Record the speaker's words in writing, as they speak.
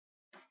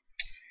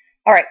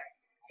All right,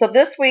 so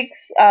this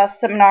week's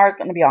seminar is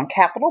going to be on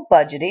capital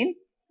budgeting.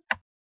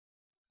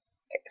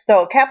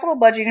 So capital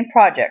budgeting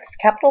projects.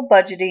 Capital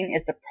budgeting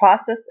is the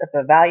process of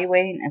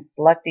evaluating and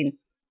selecting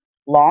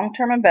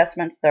long-term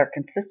investments that are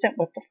consistent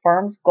with the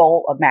firm's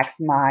goal of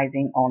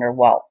maximizing owner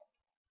wealth.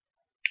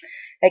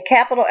 A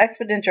capital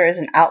expenditure is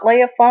an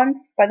outlay of funds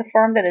by the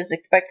firm that is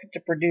expected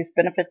to produce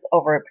benefits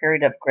over a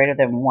period of greater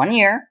than 1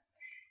 year.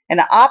 And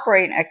an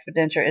operating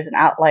expenditure is an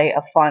outlay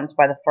of funds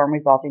by the firm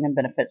resulting in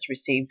benefits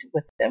received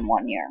within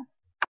 1 year.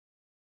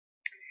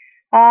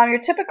 Your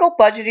typical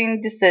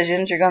budgeting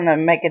decisions, you're going to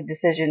make a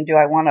decision, do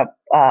I want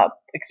to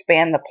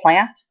expand the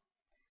plant?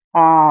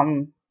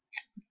 Am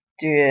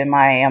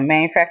I a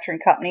manufacturing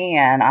company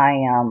and I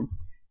am,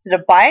 instead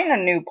of buying a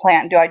new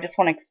plant, do I just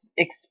want to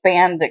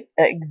expand the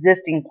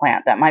existing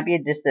plant? That might be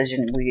a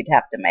decision we'd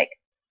have to make.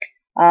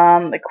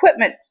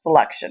 Equipment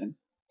selection.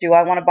 Do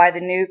I want to buy the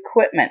new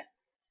equipment?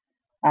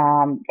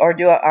 Or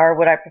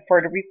would I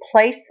prefer to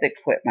replace the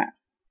equipment?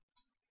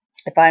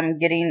 If I'm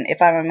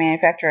a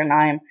manufacturer and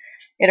I'm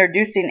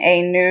introducing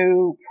a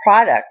new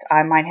product,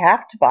 I might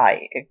have to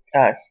buy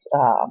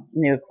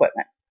new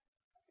equipment.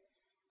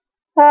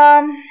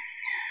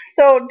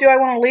 So do I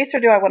want to lease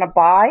or do I want to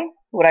buy?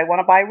 Would I want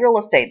to buy real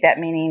estate? That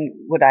meaning,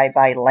 would I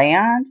buy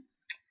land?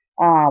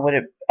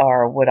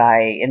 Would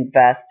I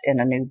invest in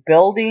a new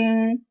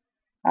building?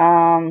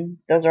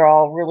 Those are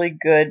all really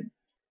good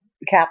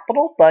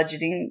capital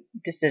budgeting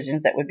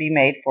decisions that would be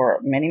made for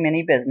many,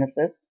 many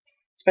businesses,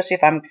 especially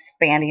if I'm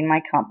expanding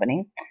my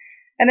company.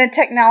 And then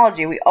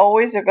technology. We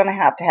always are going to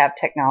have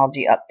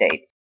technology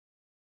updates.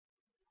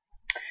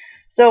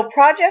 So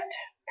project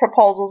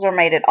proposals are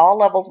made at all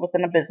levels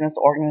within a business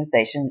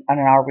organization and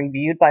are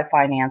reviewed by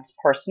finance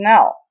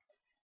personnel.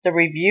 The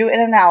review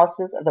and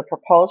analysis of the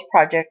proposed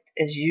project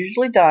is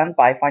usually done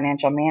by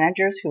financial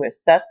managers who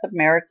assess the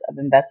merits of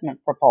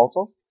investment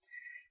proposals.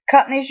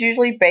 Companies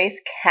usually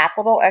base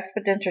capital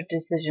expenditure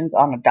decisions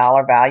on a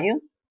dollar value.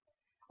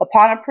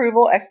 Upon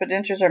approval,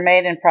 expenditures are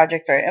made and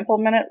projects are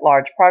implemented.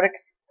 Large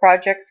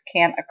projects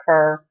can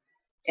occur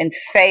in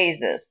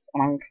phases.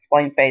 I'm going to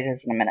explain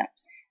phases in a minute.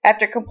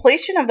 After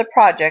completion of the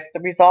project, the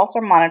results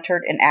are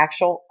monitored and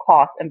actual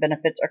costs and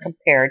benefits are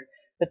compared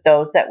with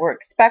those that were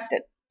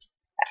expected.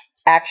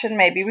 Action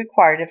may be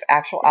required if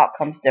actual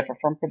outcomes differ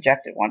from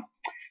projected ones.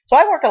 So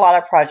I work a lot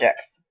of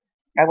projects.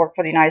 I work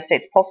for the United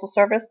States Postal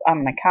Service.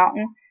 I'm an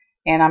accountant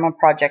and I'm a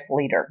project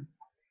leader.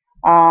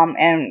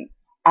 And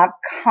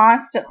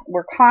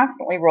we're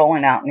constantly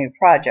rolling out new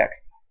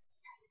projects.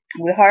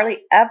 We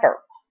hardly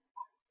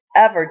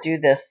ever do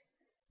this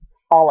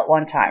all at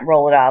one time,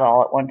 roll it out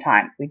all at one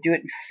time. We do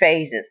it in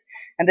phases.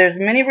 And there's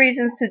many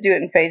reasons to do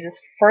it in phases.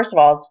 First of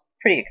all, it's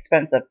pretty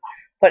expensive.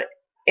 But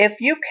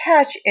if you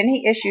catch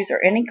any issues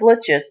or any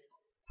glitches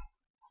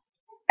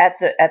at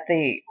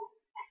the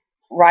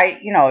right,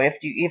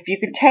 if you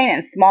contain it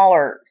in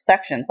smaller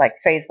sections like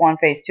phase 1,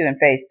 phase 2, and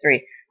phase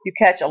 3, you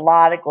catch a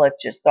lot of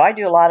glitches. So I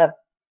do a lot of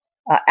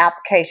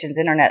applications,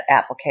 internet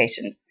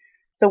applications.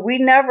 So we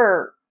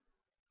never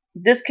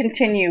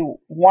discontinue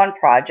one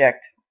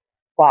project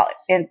while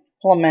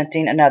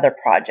implementing another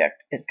project.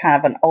 It's kind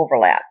of an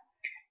overlap.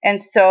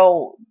 And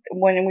so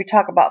when we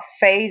talk about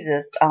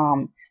phases,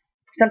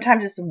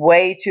 sometimes it's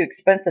way too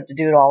expensive to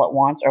do it all at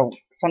once, or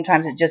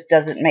sometimes it just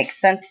doesn't make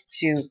sense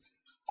to,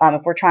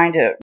 if we're trying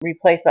to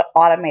replace an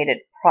automated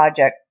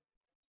project,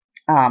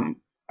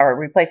 or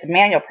replace a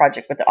manual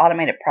project with the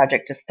automated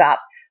project, to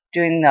stop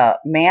doing the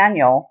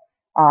manual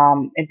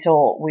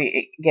until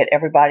we get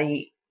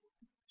everybody,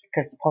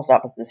 because the post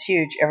office is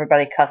huge,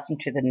 everybody accustomed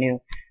to the new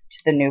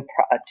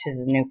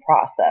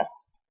process.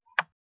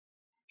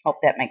 Hope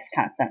that makes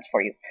kind of sense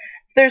for you.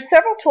 So there's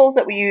several tools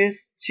that we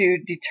use to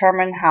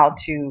determine how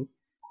to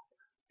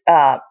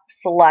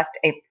select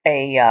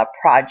a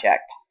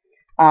project.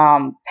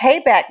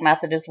 Payback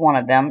method is one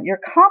of them. Your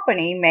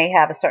company may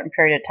have a certain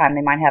period of time.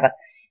 They might have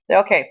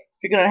okay, if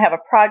you're going to have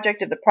a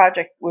project,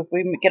 if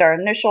we get our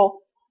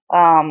initial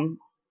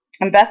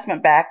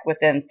investment back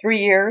within 3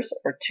 years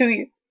or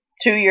 2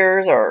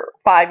 years or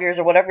 5 years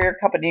or whatever your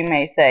company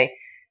may say,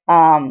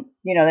 then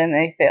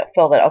they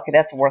feel that, okay,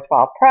 that's a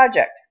worthwhile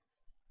project.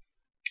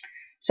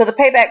 So the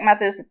payback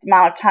method is the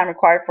amount of time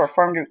required for a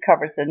firm to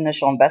recover its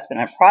initial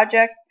investment in a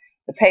project.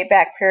 The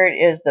payback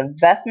period is the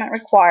investment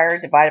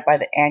required divided by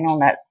the annual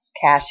net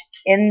cash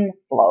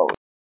inflow.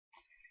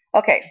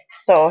 Okay,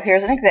 so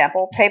here's an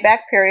example. Payback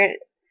period,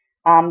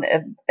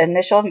 the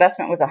initial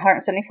investment was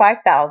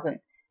 $175,000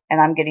 and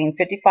I'm getting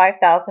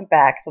 $55,000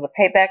 back. So the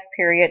payback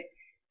period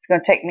is going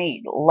to take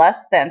me less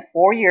than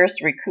 4 years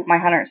to recoup my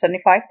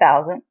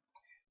 $175,000.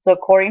 So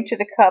according to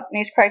the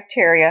company's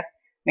criteria,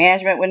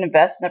 management would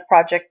invest in the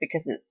project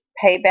because its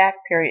payback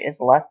period is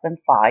less than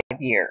 5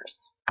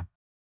 years.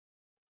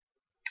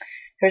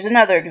 Here's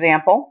another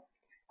example.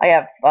 I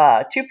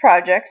have 2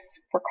 projects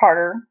for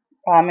Carter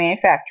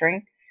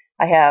Manufacturing.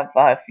 I have,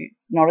 if you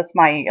notice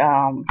my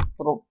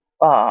little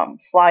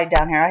slide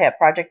down here, I have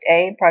Project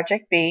A and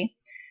Project B.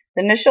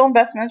 The initial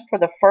investment for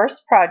the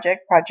first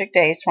project, Project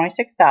A, is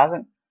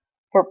 $26,000.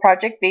 For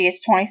Project B,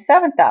 is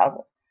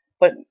 $27,000.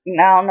 But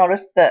now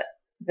notice that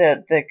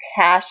the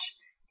cash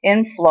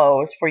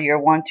inflows for year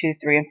 1, 2,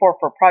 3, and 4.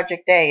 For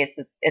Project A,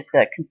 it's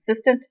a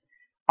consistent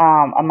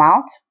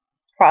amount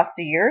across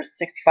the years,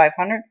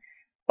 $6,500.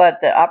 But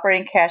the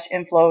operating cash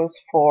inflows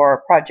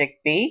for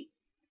Project B,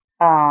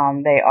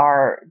 they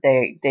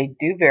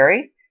do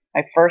vary.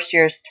 My first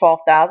year is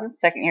 $12,000,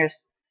 second year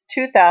is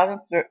 $2,000,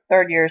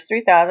 third year is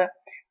 $3,000.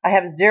 I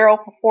have 0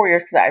 for 4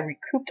 years because I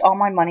recouped all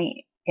my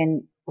money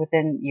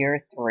within year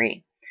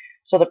 3.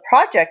 So the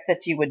project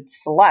that you would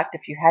select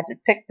if you had to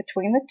pick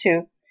between the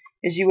two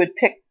is you would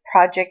pick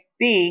Project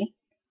B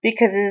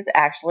because it is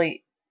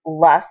actually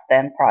less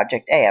than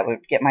Project A. I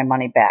would get my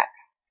money back.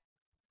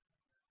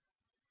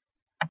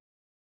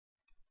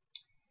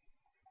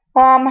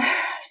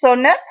 So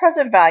net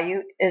present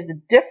value is the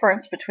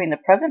difference between the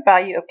present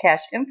value of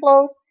cash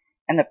inflows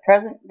and the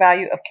present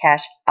value of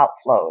cash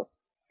outflows.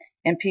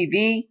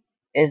 NPV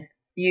is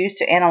used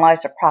to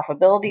analyze the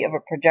profitability of a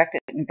projected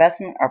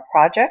investment or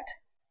project.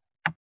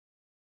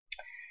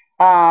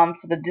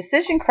 So the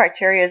decision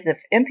criteria is if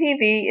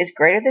NPV is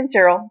greater than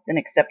 0, then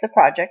accept the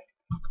project.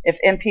 If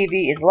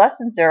NPV is less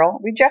than 0,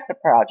 reject the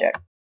project.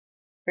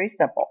 Pretty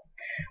simple.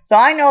 So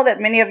I know that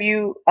many of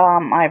you,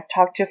 I've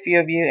talked to a few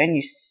of you, and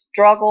you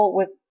struggle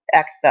with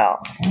Excel.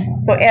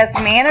 So as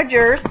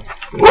managers,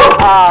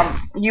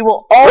 you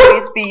will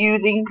always be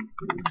using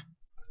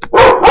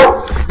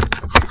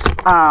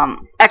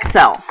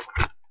Excel.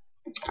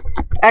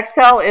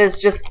 Excel is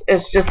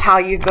just how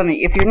you're gonna.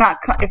 If you're not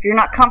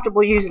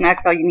comfortable using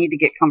Excel, you need to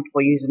get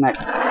comfortable using it.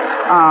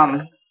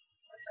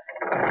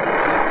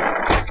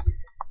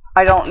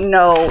 I don't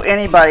know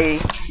anybody,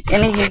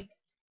 any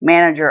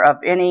manager of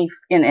in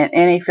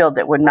any field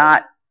that would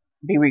not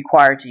be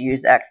required to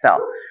use Excel.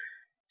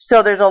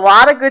 So there's a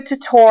lot of good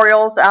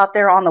tutorials out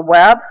there on the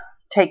web.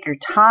 Take your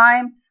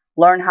time,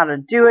 learn how to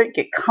do it,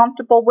 get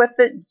comfortable with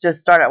it. Just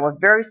start out with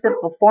very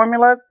simple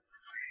formulas.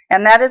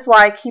 And that is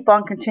why I keep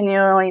on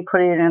continually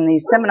putting it in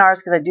these seminars,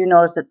 because I do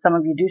notice that some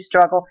of you do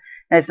struggle.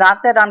 And it's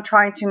not that I'm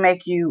trying to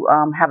make you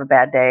have a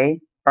bad day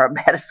or a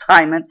bad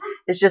assignment.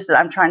 It's just that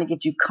I'm trying to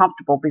get you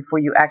comfortable before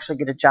you actually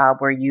get a job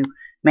where you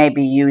may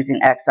be using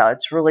Excel.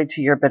 It's really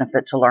to your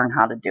benefit to learn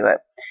how to do it.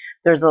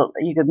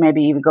 You could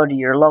maybe even go to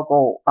your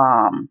local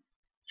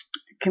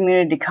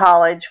community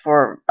college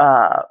for,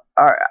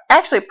 or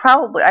actually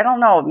probably, I don't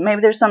know,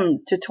 maybe there's some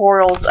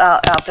tutorials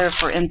out there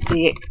for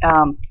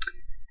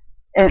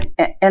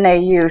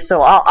NAU,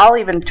 so I'll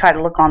even try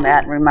to look on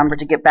that and remember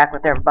to get back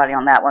with everybody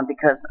on that one,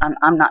 because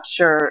I'm not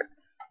sure,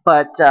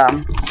 but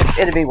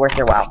it'll be worth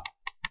your while.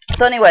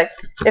 So anyway,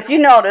 if you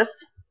notice,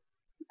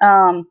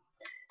 my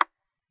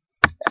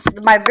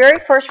very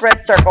first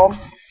red circle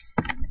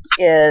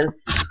is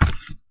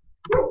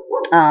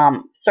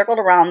circled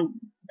around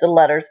the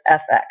letters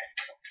FX.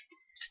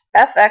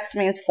 FX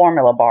means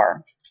formula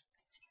bar.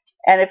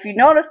 And if you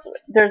notice,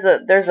 there's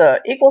a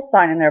equal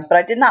sign in there, but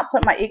I did not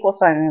put my equal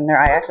sign in there.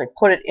 I actually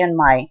put it in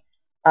my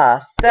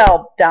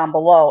cell down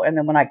below, and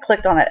then when I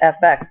clicked on that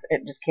FX,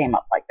 it just came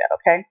up like that.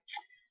 Okay.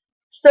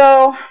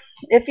 So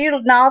if you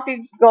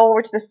go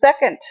over to the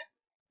second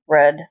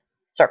red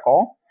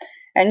circle,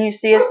 and you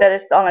see that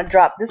it's on a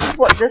drop, this is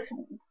what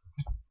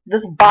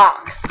this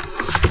box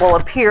will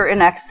appear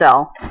in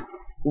Excel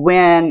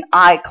when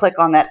I click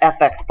on that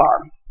FX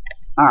bar.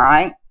 All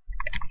right.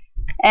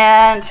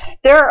 And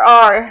there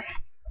are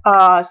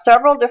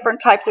several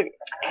different types of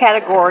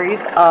categories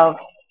of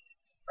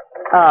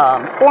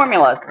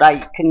formulas that I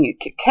can use.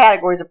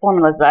 Categories of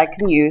formulas that I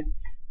can use.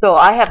 So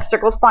I have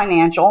circled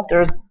financial.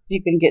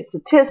 You can get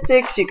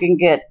statistics. You can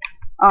get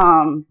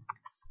all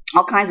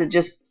kinds of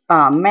just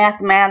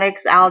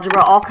mathematics,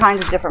 algebra, all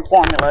kinds of different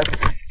formulas.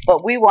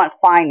 But we want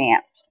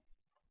finance.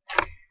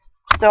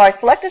 So I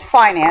selected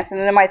finance, and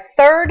then my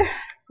third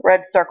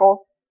red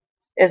circle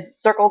is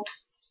circled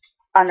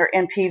under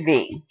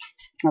NPV.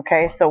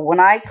 Okay, so when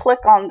I click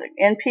on the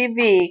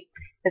NPV,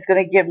 it's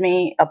going to give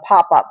me a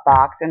pop-up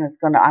box, and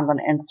I'm going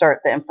to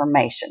insert the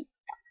information.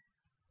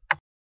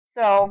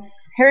 So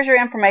here's your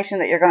information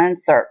that you're going to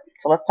insert.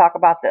 So let's talk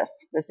about this.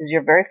 This is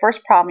your very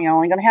first problem. You're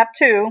only going to have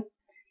 2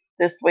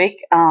 this week,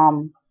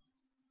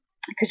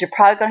 because you're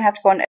probably going to have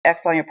to go into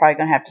Excel, and you're probably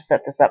going to have to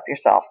set this up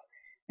yourself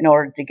in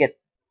order to get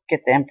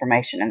the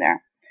information in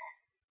there.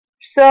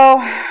 So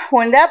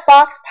when that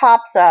box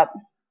pops up,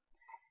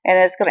 and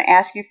it's going to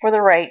ask you for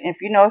the rate. And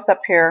if you notice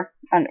up here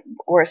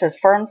where it says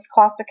firm's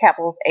cost of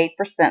capital is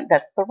 8%,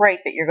 that's the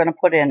rate that you're going to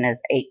put in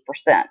is 8%.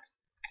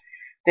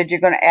 Then you're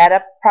going to add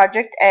up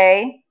Project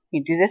A.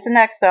 You do this in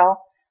Excel.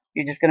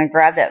 You're just going to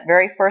grab that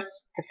very first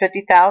to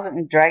 50,000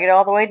 and drag it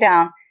all the way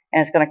down,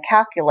 and it's going to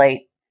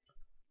calculate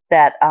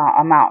that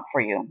amount for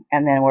you.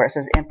 And then where it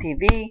says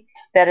NPV,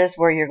 that is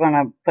where you're going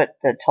to put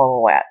the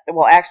total at.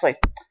 Well, actually,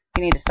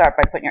 you need to start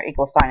by putting your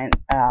equal sign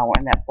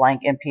in that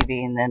blank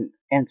NPV, and then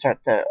insert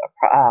the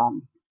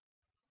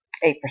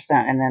 8%,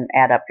 and then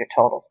add up your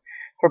totals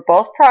for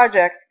both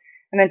projects,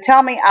 and then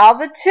tell me out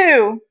of the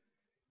 2.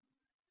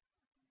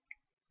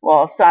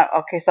 Well, so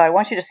I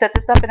want you to set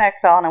this up in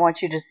Excel, and I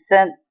want you to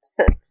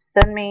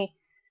send me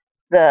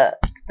the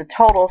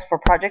totals for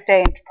Project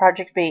A and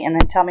Project B, and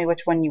then tell me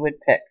which one you would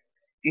pick.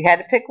 If you had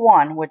to pick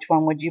one, which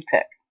one would you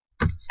pick?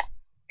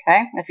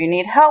 Okay, if you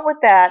need help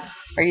with that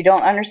or you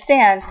don't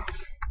understand,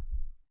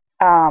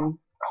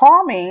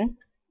 call me,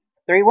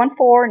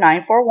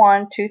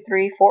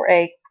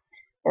 314-941-2348.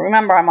 But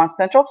remember, I'm on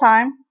Central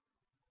Time.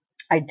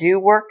 I do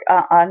work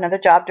another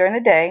job during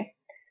the day,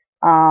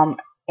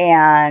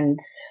 and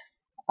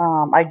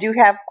I do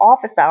have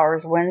office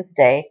hours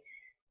Wednesday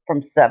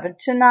from 7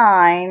 to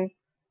 9.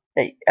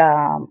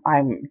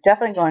 I'm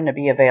definitely going to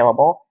be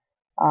available.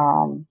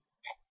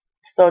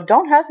 So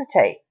don't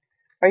hesitate.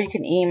 Or you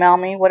can email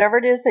me, whatever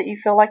it is that you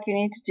feel like you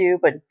need to do,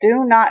 but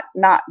do not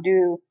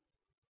do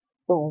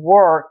the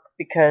work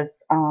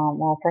because,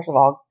 well, first of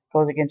all, it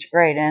goes against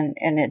your grade, and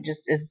it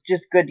just is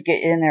just good to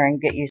get in there and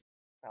get used to it.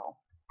 So,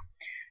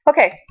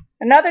 okay,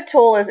 another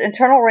tool is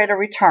internal rate of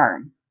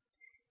return.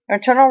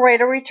 Internal rate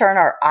of return,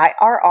 or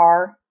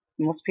IRR,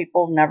 most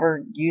people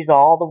never use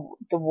all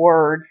the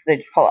words, they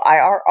just call it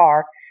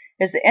IRR,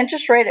 is the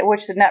interest rate at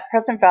which the net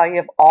present value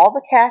of all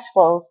the cash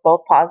flows,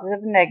 both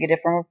positive and negative,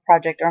 from a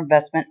project or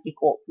investment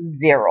equal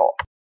 0.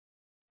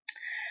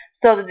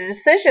 So the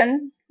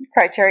decision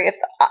criteria,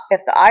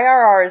 if the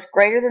IRR is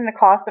greater than the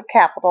cost of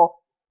capital,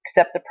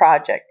 accept the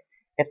project.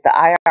 If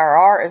the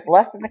IRR is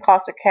less than the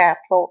cost of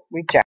capital,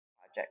 reject the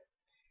project.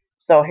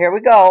 So here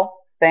we go.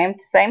 Same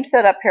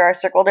setup here. I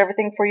circled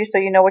everything for you so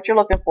you know what you're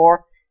looking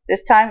for.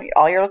 This time,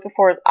 all you're looking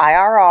for is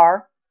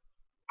IRR.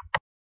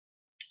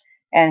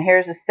 And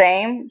here's the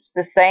same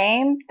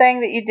thing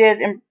that you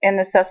did in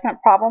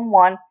assessment problem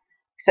 1,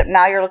 except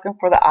now you're looking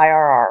for the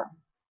IRR.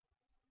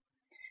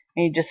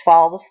 And you just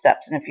follow the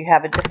steps. And if you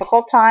have a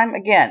difficult time,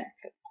 again,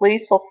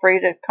 please feel free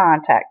to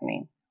contact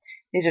me.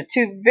 These are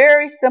 2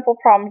 very simple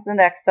problems in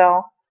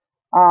Excel.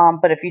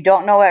 But if you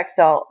don't know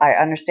Excel, I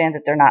understand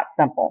that they're not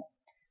simple.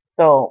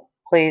 So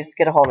please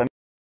get a hold of me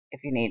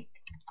if you need.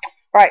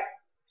 All right.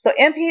 So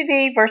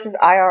NPV versus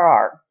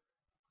IRR.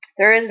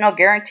 There is no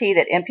guarantee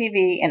that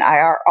NPV and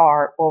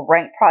IRR will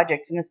rank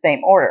projects in the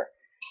same order.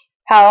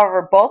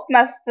 However, both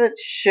methods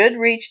should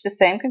reach the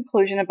same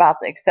conclusion about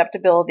the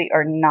acceptability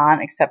or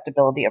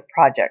non-acceptability of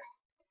projects.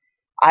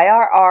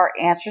 IRR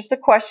answers the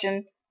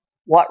question,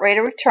 what rate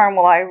of return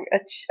will I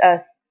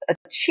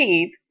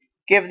achieve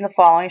given the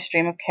following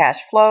stream of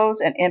cash flows?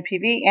 And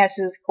NPV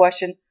answers the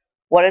question,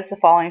 what is the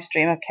following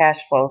stream of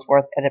cash flows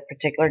worth at a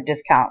particular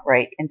discount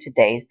rate in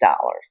today's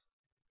dollars?